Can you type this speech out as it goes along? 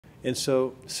And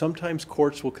so sometimes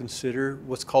courts will consider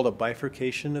what's called a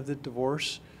bifurcation of the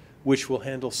divorce, which will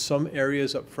handle some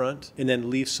areas up front and then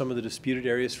leave some of the disputed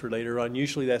areas for later on.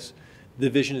 Usually that's the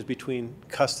division is between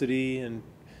custody and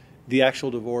the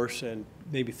actual divorce and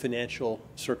maybe financial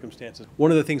circumstances.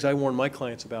 One of the things I warn my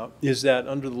clients about is that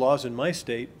under the laws in my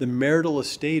state, the marital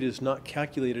estate is not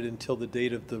calculated until the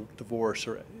date of the divorce.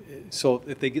 So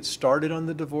if they get started on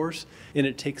the divorce and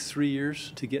it takes 3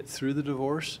 years to get through the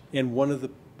divorce, and one of the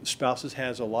spouses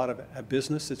has a lot of a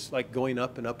business, it's like going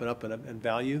up and up and up and up in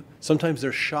value. Sometimes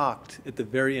they're shocked at the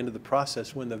very end of the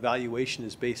process when the valuation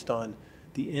is based on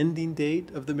the ending date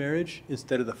of the marriage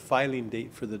instead of the filing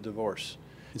date for the divorce.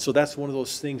 And so that's one of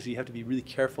those things you have to be really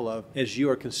careful of as you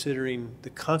are considering the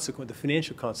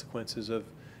financial consequences of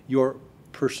your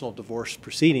personal divorce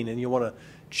proceeding. And you want to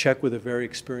check with a very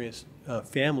experienced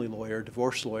family lawyer,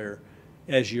 divorce lawyer,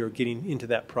 as you're getting into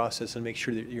that process and make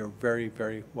sure that you're very,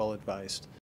 very well advised.